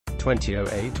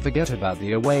2008. Forget about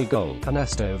the away goal.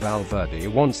 Ernesto Valverde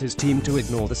wants his team to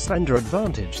ignore the slender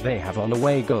advantage they have on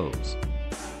away goals.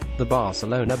 The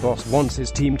Barcelona boss wants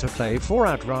his team to play for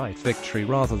outright victory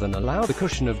rather than allow the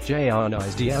cushion of J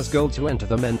Arnaiz Diaz goal to enter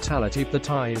the mentality. The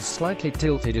tie is slightly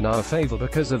tilted in our favor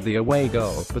because of the away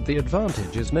goal, but the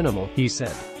advantage is minimal, he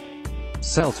said.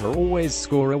 Celta always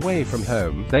score away from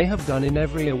home. They have done in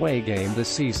every away game this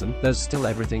season. There's still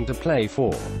everything to play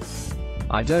for.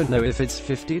 I don't know if it's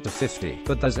 50-50,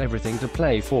 but there's everything to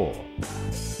play for.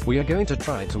 We are going to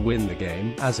try to win the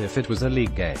game, as if it was a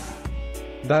league game.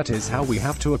 That is how we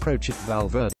have to approach it.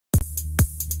 Valverde